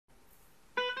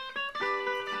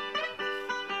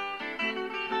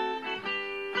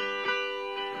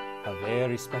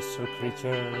very special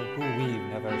creature who we've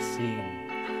never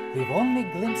seen. We've only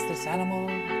glimpsed this animal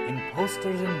in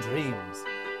posters and dreams.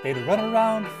 They'd run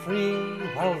around free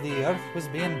while the earth was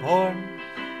being born.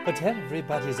 But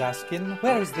everybody's asking,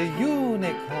 where's the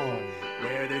unicorn?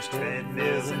 Where there's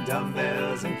treadmills and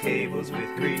dumbbells and cables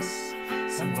with grease,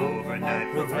 some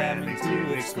overnight programming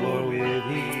to explore with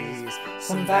ease,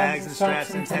 some bags and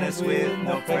straps and tennis with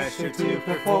no pressure to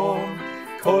perform.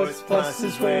 Course Plus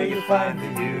is where you find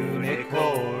the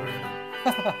unicorn.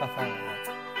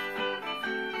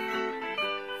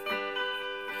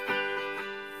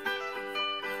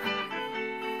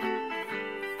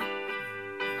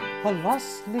 A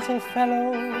lost little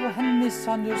fellow and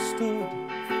misunderstood.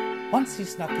 Once he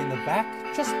snuck in the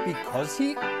back just because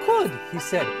he could. He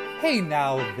said, "Hey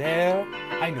now there,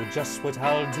 I know just what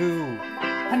I'll do,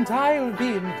 and I'll be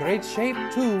in great shape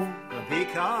too."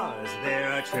 Because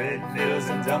there are treadmills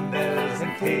and dumbbells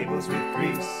and cables with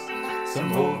grease,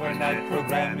 some overnight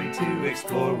programming to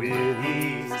explore with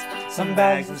ease, some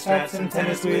bags and straps and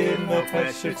tennis with no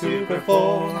pressure to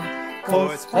perform.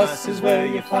 Course Plus is where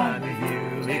you find the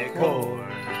unicorn.